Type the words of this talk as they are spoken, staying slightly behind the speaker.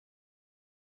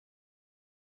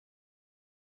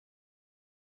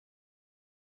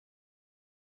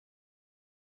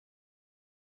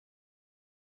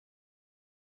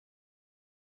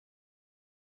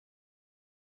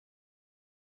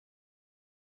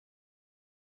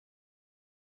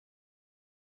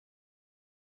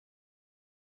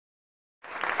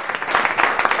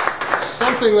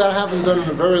thing that I haven't done in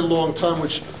a very long time,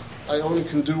 which I only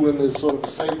can do when there's sort of a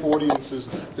safe audience, is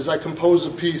I compose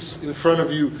a piece in front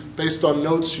of you based on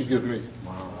notes you give me.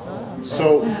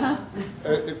 So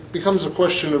it becomes a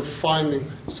question of finding,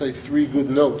 say, 3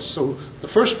 good notes. So the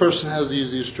first person has the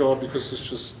easiest job because it's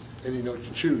just any note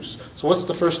you choose. So what's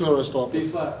the first note I start with? B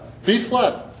flat. B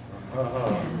flat.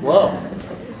 Wow.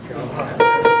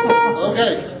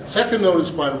 Okay, second note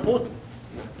is quite important.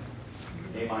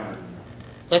 A minor.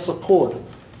 That's a chord.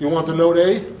 You want the note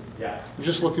A? Yeah. You're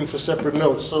just looking for separate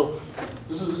notes. So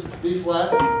this is B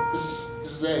flat, this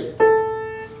is A.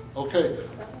 Okay.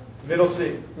 Middle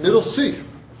C. Middle C.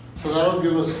 So that'll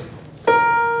give us.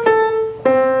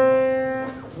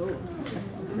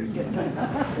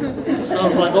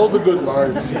 Sounds like all the good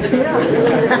life.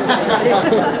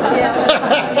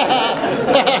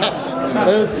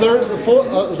 And third, the fourth,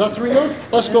 is that 3 notes?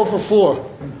 Let's go for 4.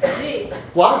 G.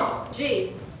 What?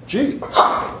 G. G.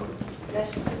 God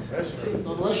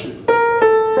bless you.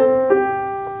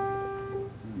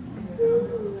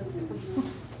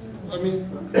 I mean,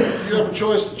 you have a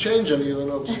choice to change any of the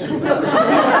notes too. Not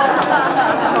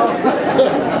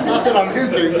that I'm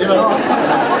hinting, you know.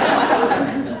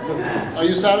 Are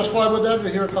you satisfied with that? To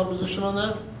hear a composition on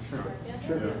that?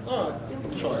 Sure. All right,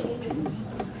 try it.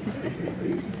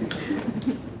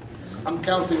 I'm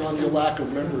counting on your lack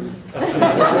of memory.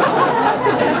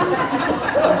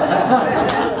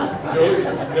 You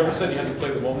never said you had to play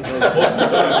the moment.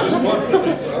 Just once.